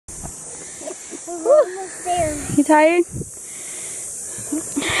We're almost there. You tired?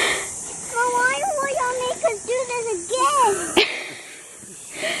 Well, why would y'all make us do this again?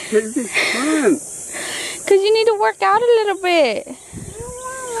 This is fun. Because you need to work out a little bit. You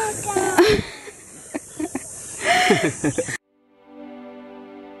want to work out.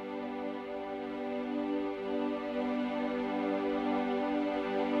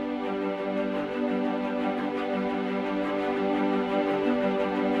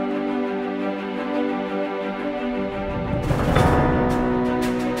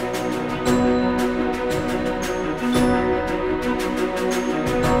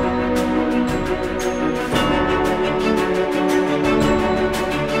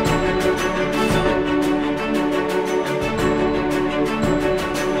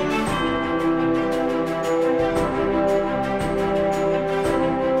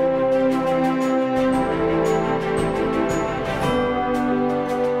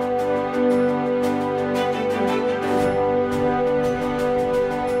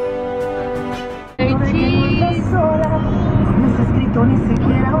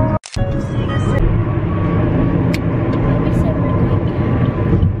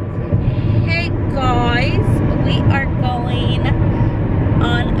 Hey guys, we are going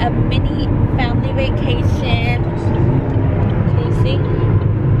on a mini family vacation. Can you see?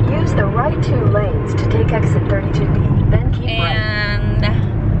 Use the right 2 lanes to take exit 32B, then keep right. And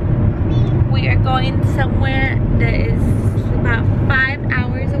we are going somewhere that is about 5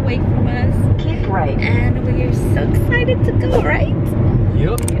 hours away from us. Keep right. And we are so excited to go, right?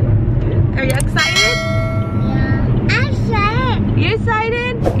 Yep. Are you excited? Yeah. I'm excited. You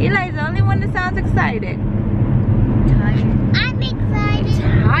excited? Eli's the only one that sounds excited. I'm excited.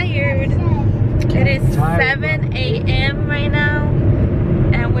 Tired. It is 7 a.m. right now,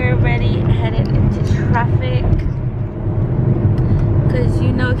 and we're already headed into traffic. Because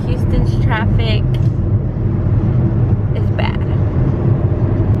you know Houston's traffic is bad.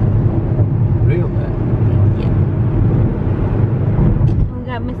 Real bad. Yeah. We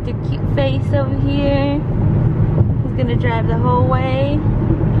got Mr. Cute Face over here. He's gonna drive the whole way.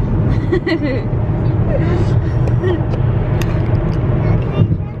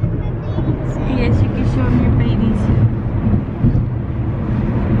 Yes, you can show them your babies.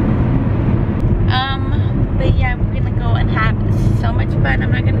 But yeah, we're gonna go and have so much fun.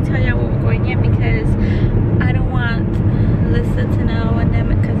 I'm not gonna tell y'all where we're going yet because I don't want Lisa to know and them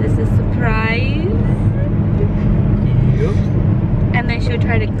because it's a surprise. Yep. And then she'll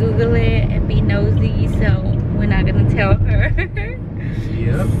try to Google it and be nosy, so we're not gonna tell her.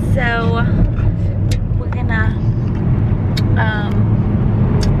 Yep. So we're gonna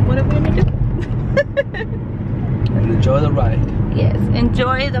what are we gonna do? And enjoy the ride. Yes,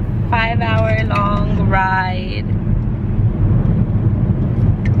 enjoy the 5-hour long ride.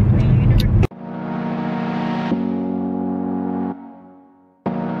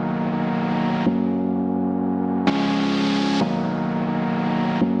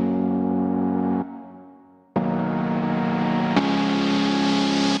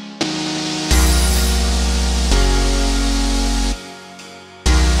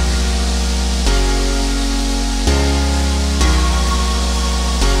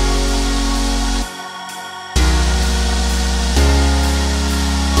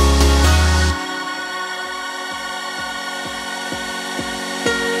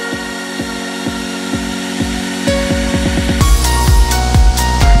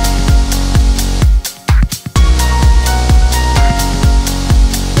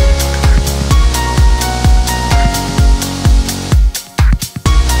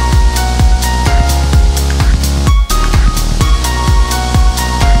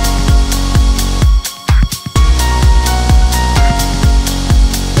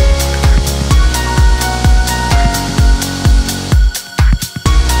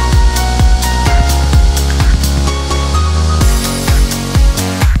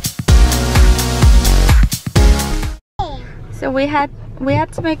 So we had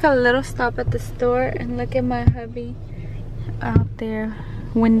to make a little stop at the store and look at my hubby out there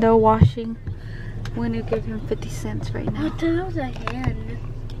window washing. We're gonna give him 50 cents right now. What the hell's a hand?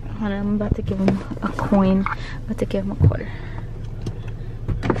 Hold on, I'm about to give him a coin. I'm about to give him a quarter.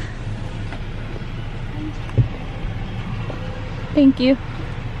 Thank you.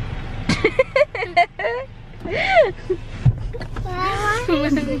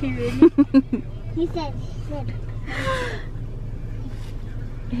 He said,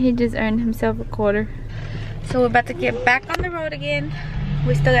 He just earned himself a quarter. So we're about to get back on the road again.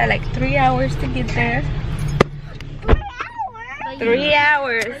 We still got like 3 hours to get there. 3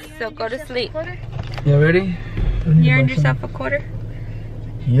 hours. So go to sleep. You ready? You earned yourself a quarter?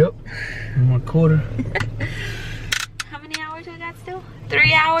 Yep. 1/4. How many hours I got still?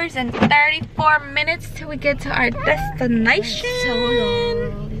 3 hours and 34 minutes till we get to our destination. So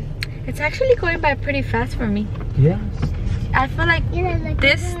long. It's actually going by pretty fast for me. Yes. I feel like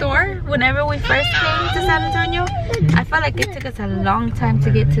this store, whenever we first came to San Antonio, I felt like it took us a long time to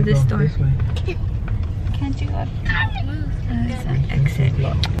get to this store. Can't you go? There's an exit.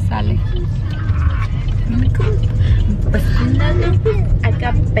 Sale. I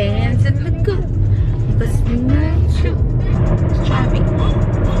got bands in the coop. It's traffic.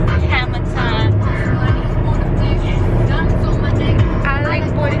 Hammer time. I like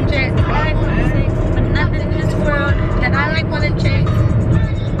boarding jets. I like boarding, but nothing in this world that I like want to chase.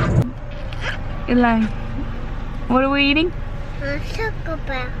 Eli, what are we eating? Choco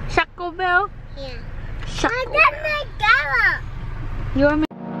Bell. Choco Bell? Yeah. Choco I got my gala. You want me?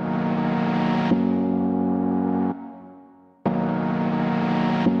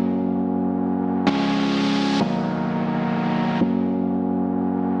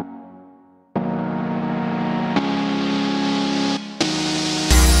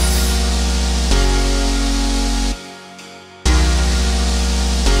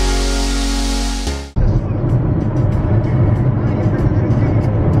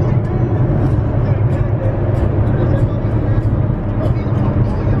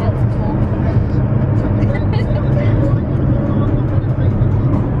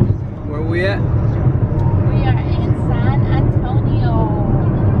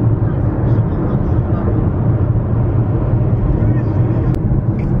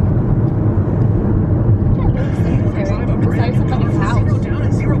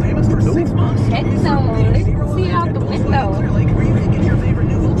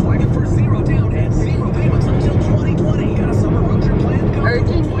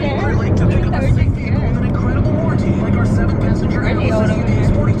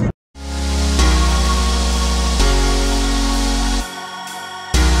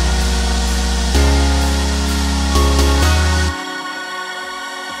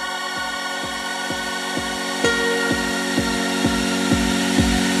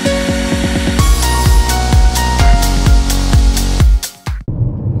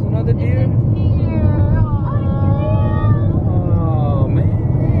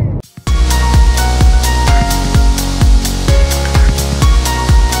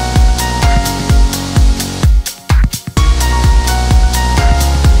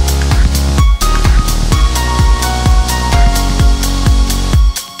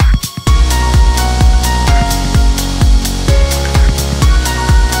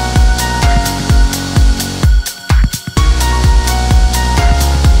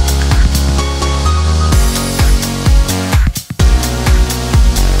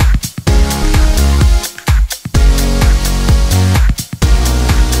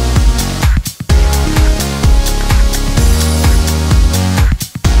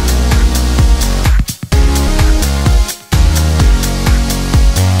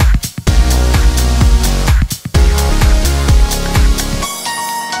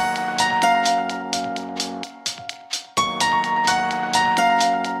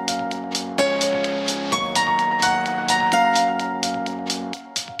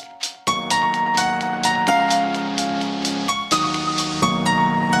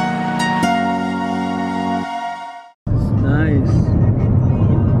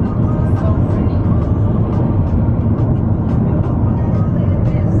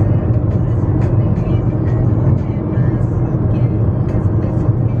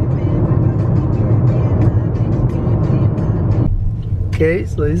 Okay,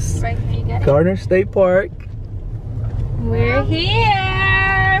 so this is Right here, you got it. Garner State Park. We're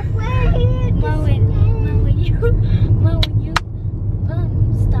here. Mom, when you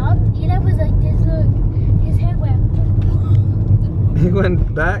stopped, Eli was like this. Look, his head went. He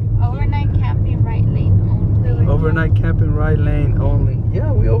went back. Overnight camping right lane only. Overnight camping, right lane only.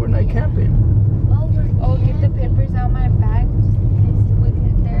 Yeah, we overnight camping. Over. Oh, get the papers out my bag just in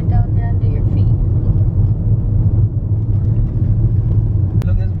case they're down there under your feet.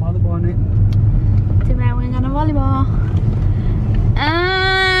 Look, there's a volleyball on it. Too bad we ain't got no volleyball.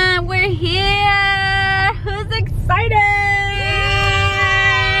 We're here. Who's excited?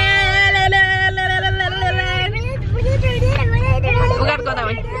 We gotta go that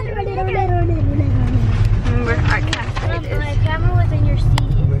way. Remember, our campsite My is camera was in your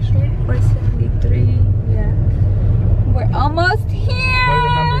seat. 473. Yeah. We're almost here. Where are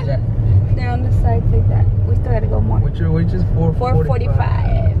the numbers at? They're on the sides like that. We still gotta go more. Which is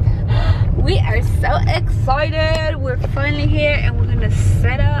 4:45. We are so excited. We're finally here and we're gonna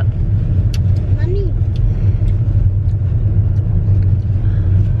set up. Mommy.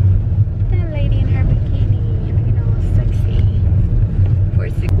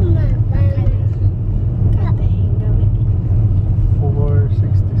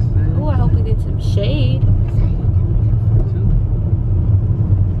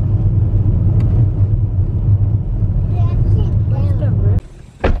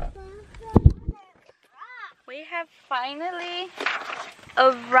 finally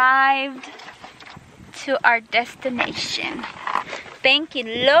arrived to our destination. Thank you,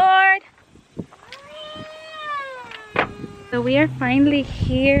 Lord. So we are finally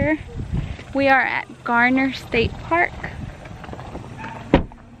here. We are at Garner State Park,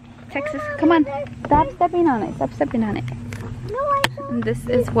 Texas. Come on, stop stepping on it. Stop stepping on it. And this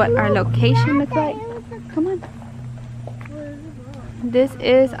is what our location looks like. Come on. This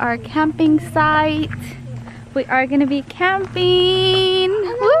is our camping site. We are gonna be camping.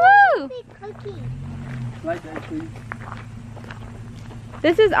 Woo!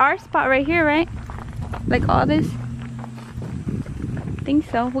 This is our spot right here, right? Like all this? I think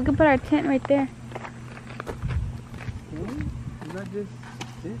so. We can put our tent right there.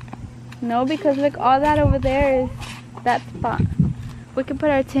 No, because look, all that over there is that spot. We can put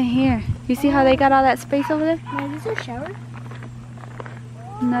our tent here. You see how they got all that space over there? No, is this a shower?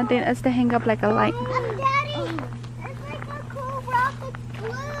 Nothing. That's to hang up like a light. Daddy! It's like a cool rocket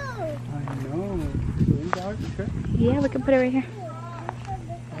blue. I know. Yeah, we can put it right here.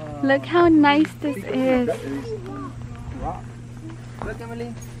 Look how nice this is. Rock. Look,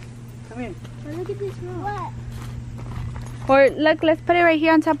 Emily. Come here. Oh, look at this rock. What? Or look, let's put it right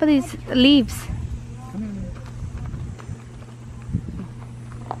here on top of these leaves.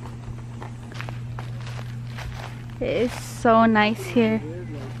 It is so nice here.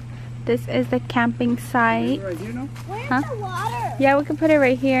 This is the camping site. Right here, no? Where's Huh? the water? Yeah, we can put it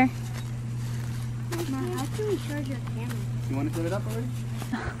right here. Mom, how can we charge your camera? You want to fill it up already?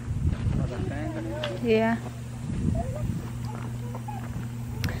 Yeah.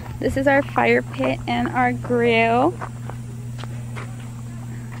 This is our fire pit and our grill.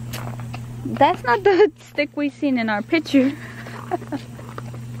 That's not the stick we seen in our picture.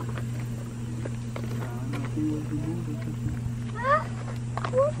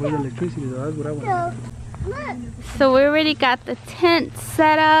 With electricity, though, that's what I want. Look. So we already got the tent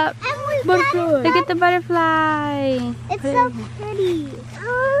set up. And we got it. Look at the butterfly. It's so pretty.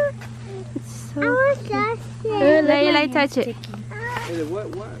 It's I so want to touch it. Let you like touch it. Hey, what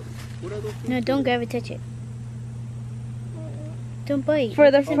are those things? No, don't grab it, touch it. Don't bite.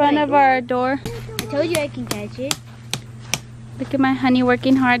 For the front of our door. I told you I can catch it. Look at my honey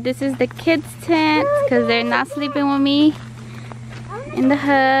working hard. This is the kids' tent because they're not sleeping with me in the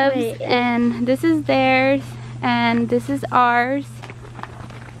hubs. Wait. And this is theirs and this is ours.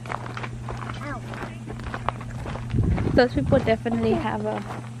 Ow. Those people definitely have a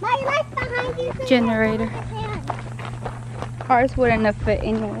My life behind you. so generator. you don't have a hand. Ours wouldn't have fit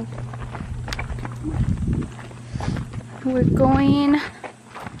anyway. We're going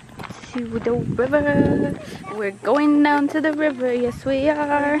to the river. We're going down to the river. Yes, we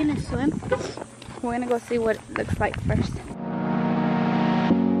are. We're gonna swim. We're gonna go see what it looks like first.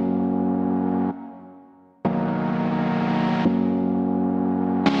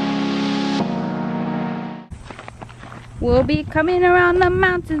 We'll be coming around the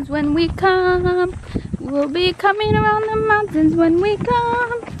mountains when we come. We'll be coming around the mountains when we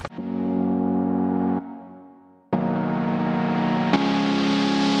come.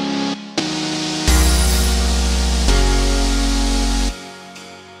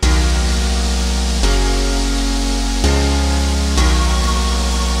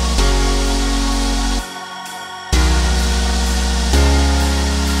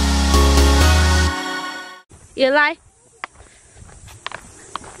 Eli?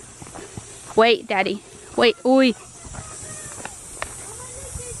 Wait, Daddy. Wait, oi.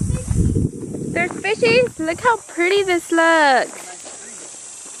 There's fishies. Look how pretty this looks.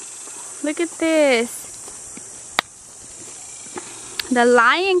 Look at this. The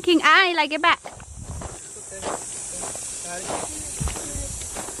Lion King. Ay, like it back.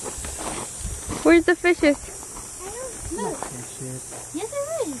 Where's the fishes? Look. Yes,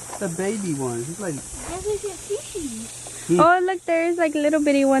 there is. The baby one. It's like. Yes, there's a fishy. Oh, look, there's like little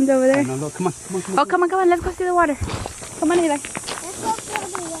bitty ones over there. No, look, come on. Oh, come on. Let's go see the water. Come on, Eli. Let's go fill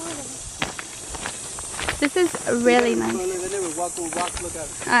the water. This is really nice. They never walk on rocks. Look at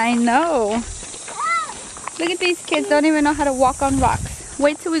it. I know. Look at these kids. Don't even know how to walk on rocks.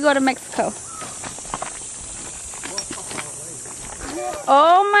 Wait till we go to Mexico.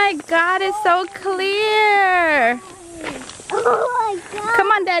 Oh my God, it's so clear. Oh my God. Come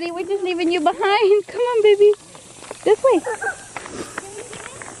on, Daddy. We're just leaving you behind. Come on, baby. This way.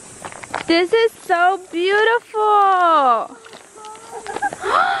 This is so beautiful.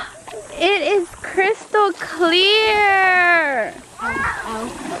 It is crystal clear.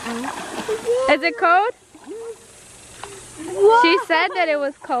 Is it cold? She said that it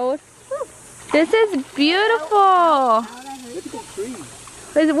was cold. This is beautiful. Look at the tree.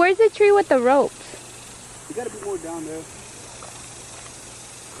 Where's the tree with the ropes? You gotta be more down there.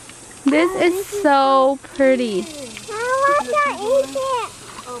 This is so pretty. I want to eat it.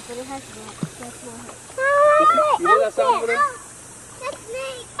 Oh, but it has to go. That's more. I want to eat it. That's me.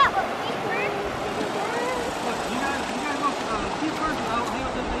 You guys go feet first and I'll hang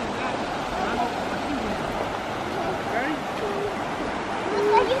up this thing back.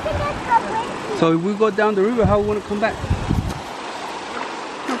 Ready? So if we go down the river, how we want to come back?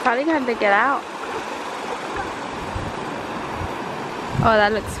 We're probably gonna have to get out. Oh,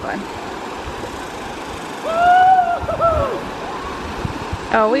 that looks fun.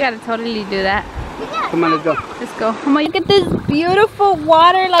 Oh, we gotta totally do that. Come on, let's go. Let's go. Oh my, look at this beautiful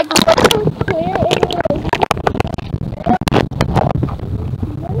water, like look how clear it is.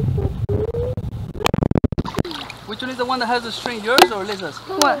 Which one is the one that has the string? Yours or Lisa's?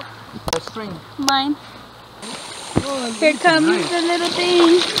 What? The string. Mine. Oh, Here comes nice. the little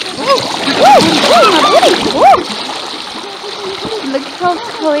thing. Look how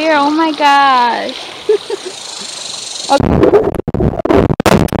clear. Oh my gosh. Okay.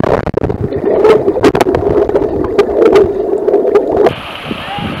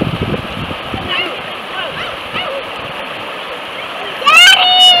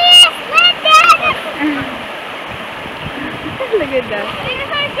 Look at that.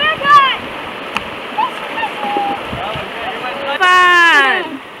 Fun.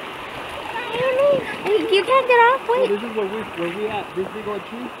 You can't get off. Wait. This is where we at. This big old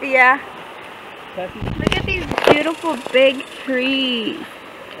tree. Yeah. Look at these beautiful big trees.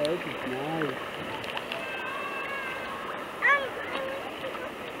 Oh, this is nice.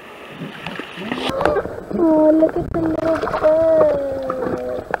 Oh, look at the little bird.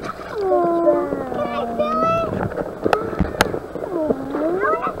 Oh. Can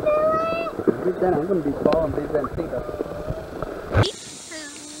I feel it? Big Ben, I'm gonna be tall and Big Ben think of.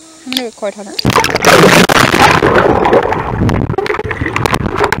 I'm gonna record on it.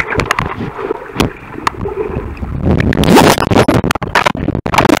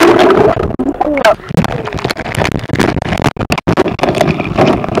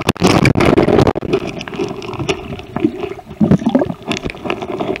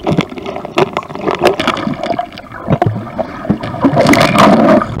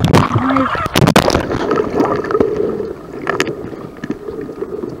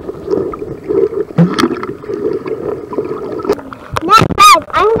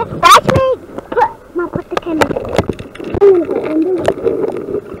 I'm gonna scratch me. Put the camera.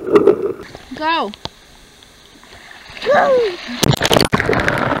 Go.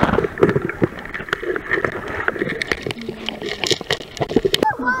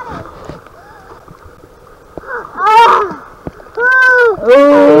 Oh,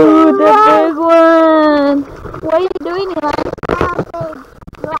 the big one. What are you doing, Eli?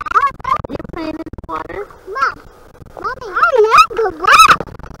 You're playing in the water? Mommy, I love the water.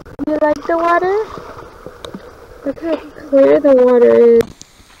 You like the water? Look how clear the water is.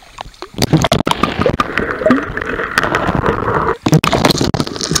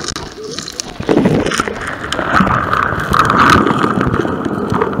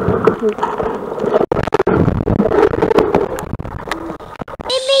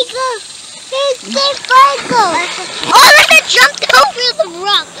 Oh, look, it jumped over the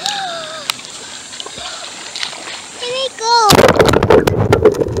rock. Here we go.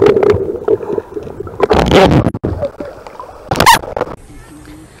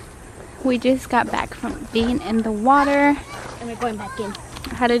 We just got back from being in the water. And we're going back in.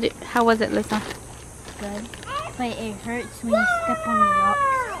 How was it, Lisa? Good. But it hurts when you step on the rocks.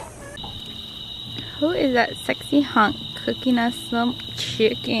 Who is that sexy hunk cooking us some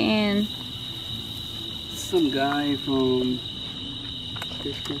chicken? Some guy from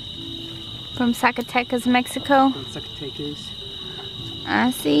Zacatecas, Mexico. Zacatecas.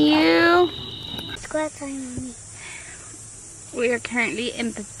 I see you. Squat time on me. We are currently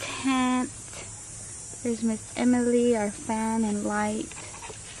in the tent. There's Miss Emily, our fan and light.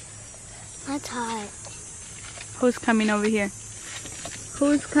 That's hot. Who's coming over here?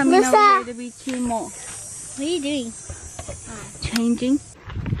 Who's coming Lisa. over here to be Chimo? What are you doing? Changing.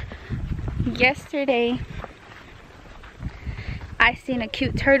 Yesterday, I seen a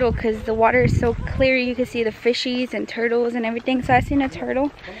cute turtle because the water is so clear. You can see the fishies and turtles and everything. So I seen a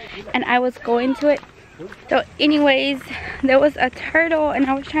turtle and I was going to it. So anyways, there was a turtle and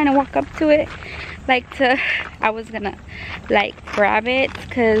I was trying to walk up to it. I was gonna like grab it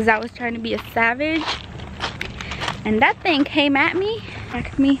because I was trying to be a savage. And that thing came at me.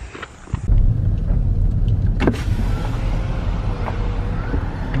 Attacked me.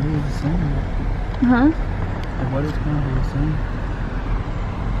 What is the same? Huh? What is going on the same?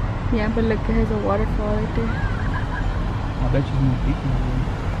 Yeah, but look, it has a waterfall right there. I bet you more people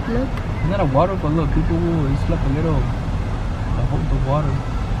there. Look. It's not a waterfall, look, people will, it's like a little, I hope the water.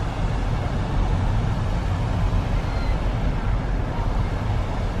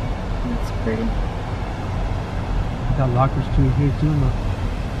 It's pretty. Got lockers too here too, look.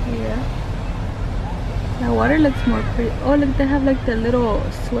 Yeah. The water looks more pretty. Oh, look, they have like the little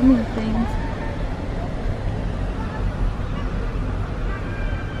swimming things.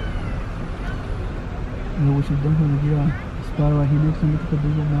 You know, we should definitely get a spot right here next to me. Look at the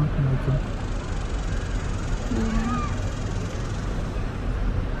big old mountain right there. Yeah.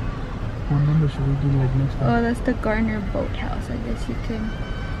 What number should we do like next time? Oh, that's the Garner boathouse. I guess you can.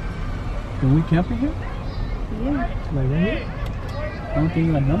 Can we camp in here? Yeah. Like right here? I don't think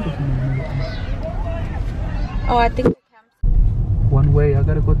you got numbers in there. Oh, I think the camp's One way, I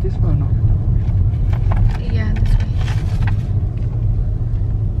gotta go this way or no? yeah, this way.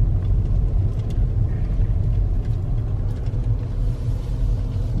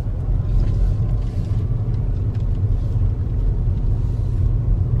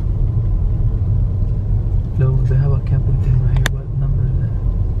 No, they have a camping thing right here. What number is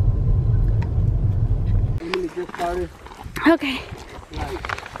that? Emily just started. Okay.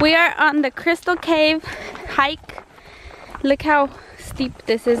 We are on the Crystal Cave hike. Look how steep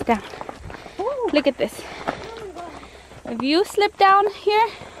this is down. Look at this. If you slip down here,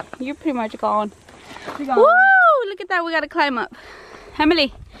 you're pretty much gone. Woo! Look at that. We gotta climb up.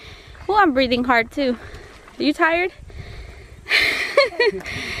 Emily. Oh, I'm breathing hard too. Are you tired?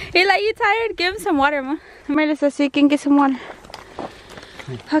 Eli, you tired? Give him some water, Mom. Melissa, so you can get some water.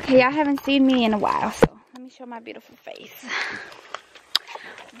 Okay, y'all haven't seen me in a while, so let me show my beautiful face.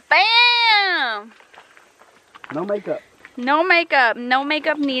 Bam! No makeup. No makeup. No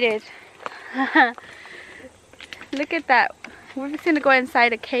makeup needed. Look at that. We're just gonna go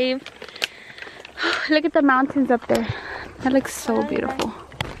inside a cave. Look at the mountains up there. That looks so beautiful.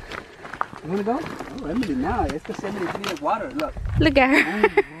 You wanna go? Oh, Emily, now. It's because Emily needs water. Look. Look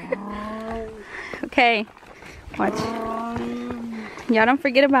at her. Okay. Watch. Y'all don't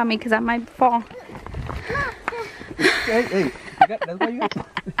forget about me because I might fall. Hey, that's why you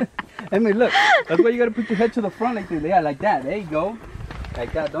got Emily, look. That's why you gotta put your head to the front like this. Yeah, like that. There you go.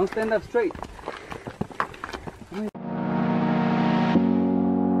 Like that. Don't stand up straight.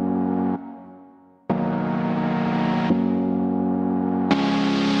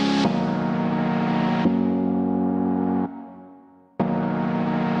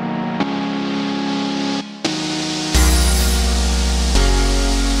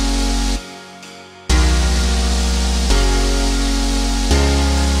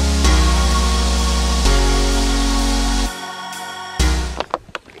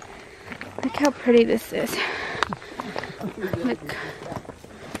 Look how pretty this is. Look.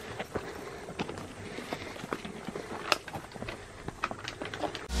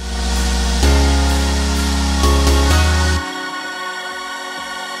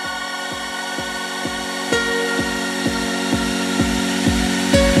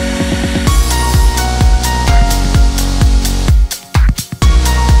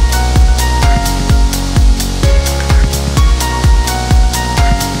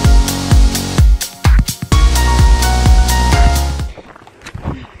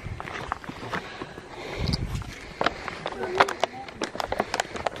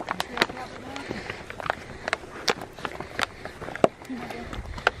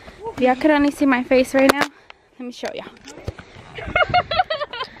 Y'all could only see my face right now. Let me show y'all.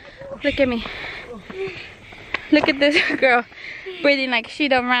 Look at me. Look at this girl breathing like she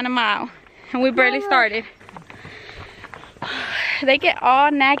done ran a mile. And we barely started. They get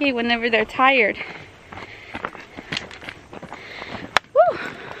all naggy whenever they're tired. Woo!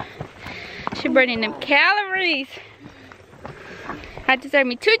 She burning them calories. I deserve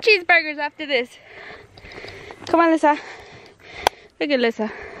me 2 cheeseburgers after this. Come on, Lisa. Look at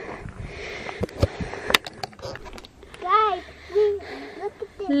Lisa. Guys, look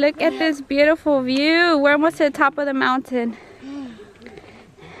at this. Look at this beautiful view. We're almost to the top of the mountain.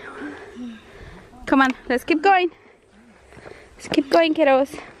 Come on, let's keep going. Let's keep going,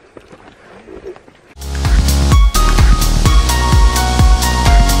 kiddos.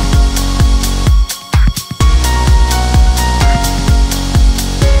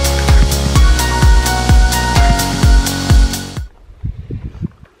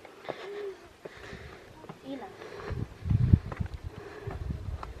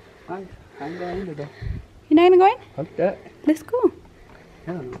 I'm going to go. You're not gonna go in? Like that. Let's go.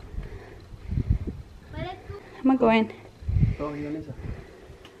 I don't know. I'm gonna go in. Go here, Lisa.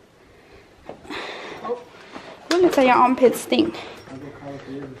 Oh, Lisa, your armpits stink. I'll go call it.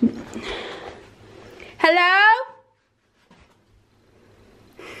 Hello?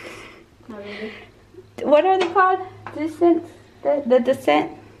 What are they called? Descent? The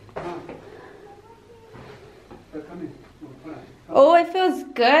descent? Oh, it feels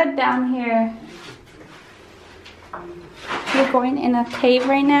good down here. We're going in a cave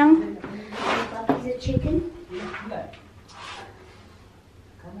right now. Is it chicken?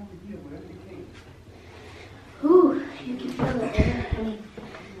 Ooh, you can feel the air. I mean,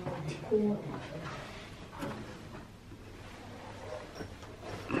 it's cool.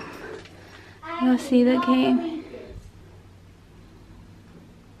 You'll see the cave.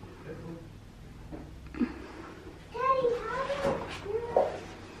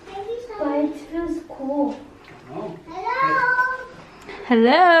 But it feels cool.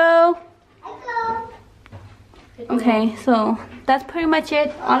 Hello? Okay, so that's pretty much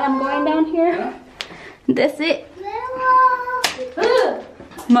it. All I'm going down here. That's it.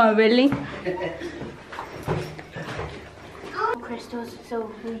 Ma, really? Crystals,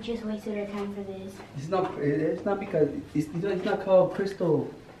 so we just wasted our time for this. It's not because it's not called crystal.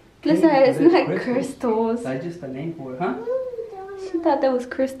 Listen, it's not crystals. crystals. That's just a name for it, huh? She thought there was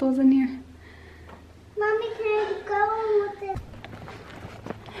crystals in here. Mommy, can I go with it?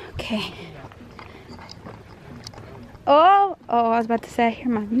 Okay. Oh, I was about to say I hear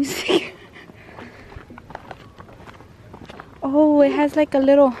my music. Oh, it has like a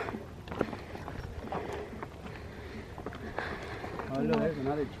little. Oh, look, there's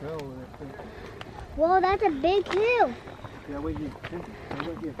another trail over there. Whoa, that's a big hill. Yeah, wait here.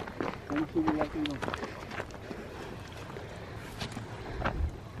 Wait here. Let me see where I can go.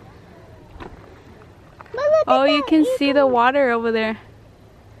 Oh, you can see the water over there.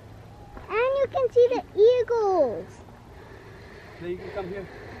 And you can see the eagles. So you can come here.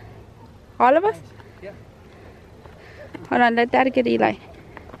 All of us? Yeah. Hold on, let Dad get Eli.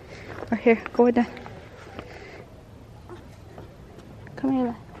 Or here, go with Dad. Come here,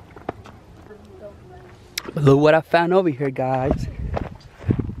 Eli. Look what I found over here, guys.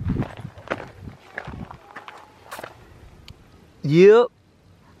 Yep.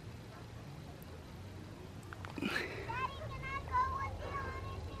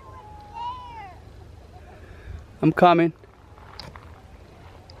 I'm coming.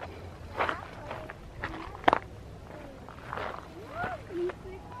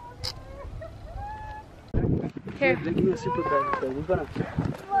 Here. Give me a super bag. So we're gonna.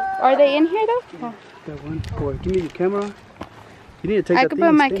 Are they in here though? Oh. Got one. Or give me your camera. You need to take I that could thing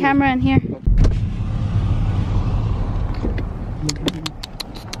put my and camera in here.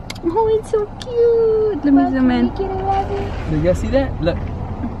 Oh, it's so cute. Let me zoom in. Did you see that? Look.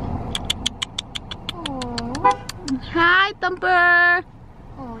 Hi, Thumper.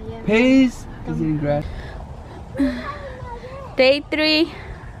 Oh, yeah. Peace. He's eating grass. Day 3,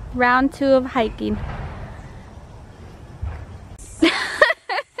 round 2 of hiking.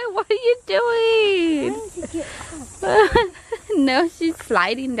 What are you doing? No, she's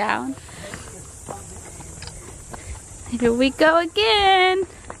sliding down. Here we go again.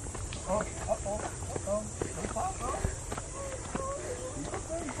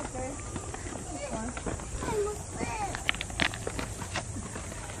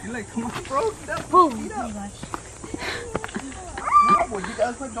 You're like, come on, bro. Oh my gosh. No, you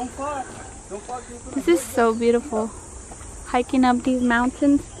guys don't fall. Don't fall. This is so beautiful. Hiking up these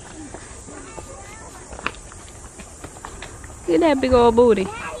mountains. Look at that big old booty. Ew,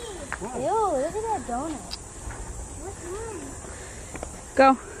 look at that donut.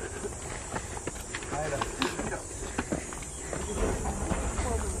 Go.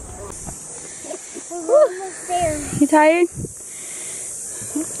 We're almost there. You tired?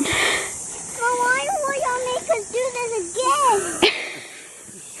 Well, why will y'all make us do this again?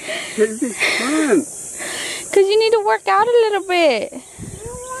 This is fun. Because you need to work out a little bit.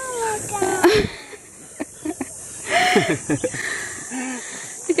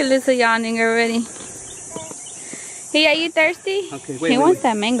 Look at Lisa yawning already. Hey, are you thirsty? Okay, He wants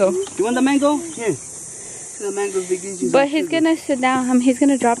that mango. You want the mango? Here. The mango's big easy. But he's gonna sit down. He's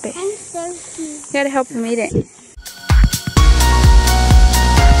gonna drop it. I'm thirsty. You gotta help him eat it.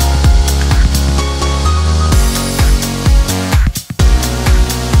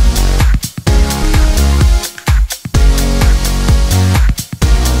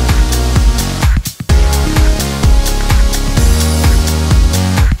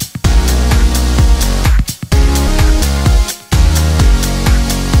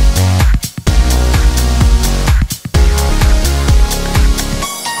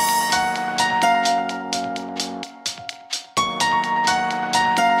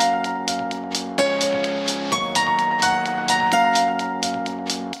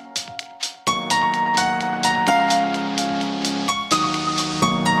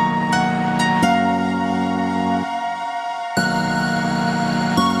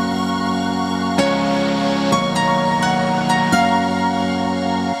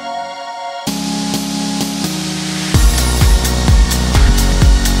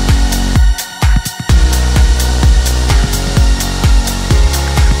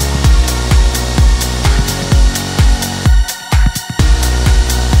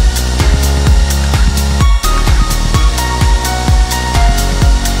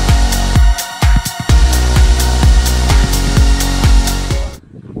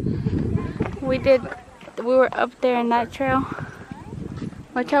 We were up there in that trail.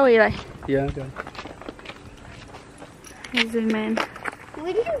 Watch out, Eli. Yeah, okay. Zoom in.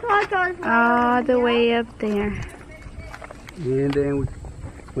 We didn't park on All the way up there. And then we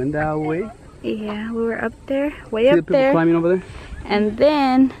went that way. Yeah, we were up there, way See the up people there. climbing over there? And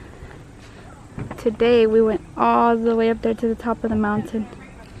then today we went all the way up there to the top of the mountain.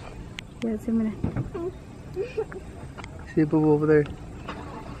 Yeah, zoom in. See the people over there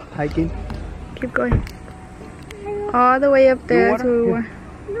hiking? Keep going. All the way up there. That's where we were.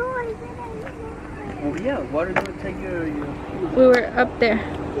 No, I didn't. Oh yeah, water's gonna take your... We were up there.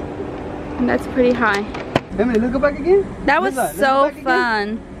 And that's pretty high. Emily, let's go back again? That was Let's go so back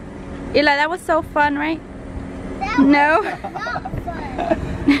fun. Eli, that was so fun, right? That was No? not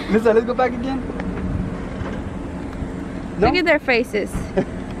fun. Lisa, let's go back again? No? Look at their faces.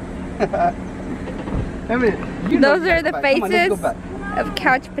 Emily, you know Those are the back. Come on, let's faces go back. of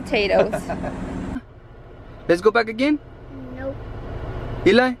couch potatoes. Let's go back again? Nope.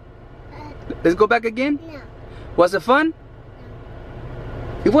 Eli? Let's go back again? No. Was it fun?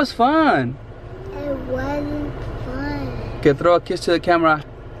 It was fun. It wasn't fun. Okay, throw a kiss to the camera.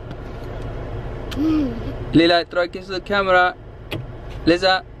 Lila, throw a kiss to the camera.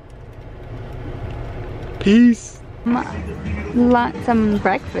 Liza. Peace. Some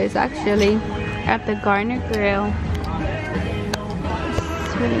breakfast actually at the Garner grill.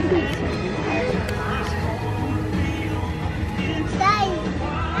 It's really nice.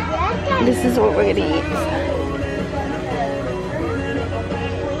 This is what we're gonna eat.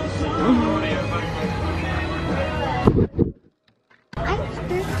 I'm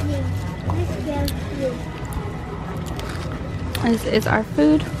thirsty. Let's get food. This is our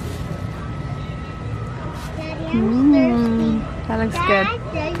food. Daddy, I'm thirsty. That looks good. I'm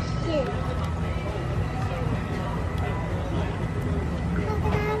thirsty.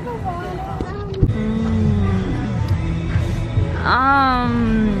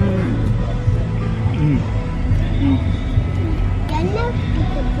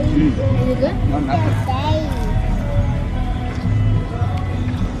 Is it good? No, nothing.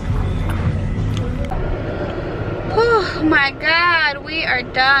 Oh my god, we are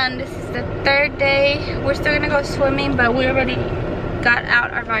done. This is the third day. We're still gonna go swimming, but we already got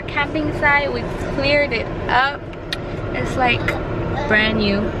out of our camping site. We cleared it up. It's like brand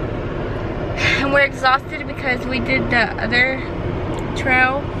new. And we're exhausted because we did the other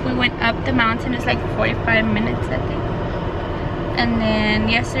trail. We went up the mountain. It's like 45 minutes, I think. And then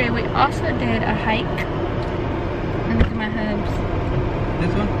yesterday we also did a hike. And look at my hubs.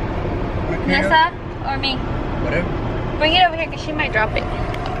 This one? Nessa or me? Whatever. Bring it over here because she might drop it.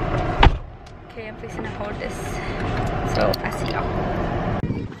 Okay, I'm fixing to hold this. So I see y'all.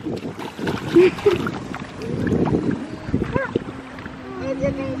 There's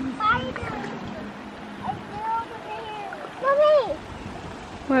a big spider. I feel over there. Mommy!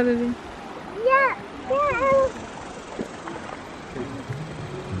 What is it? Yeah, yeah.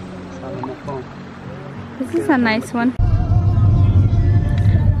 This is a nice one.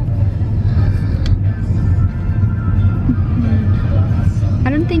 I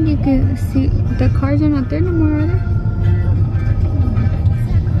don't think you can see, the cars are not there no more, are they?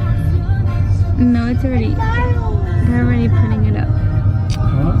 No, it's already, they're already putting it up.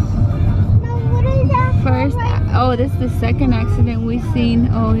 What is that? First, oh, this is the second accident we've seen.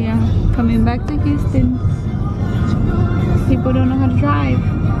 Oh yeah, coming back to Houston. People don't know how to drive.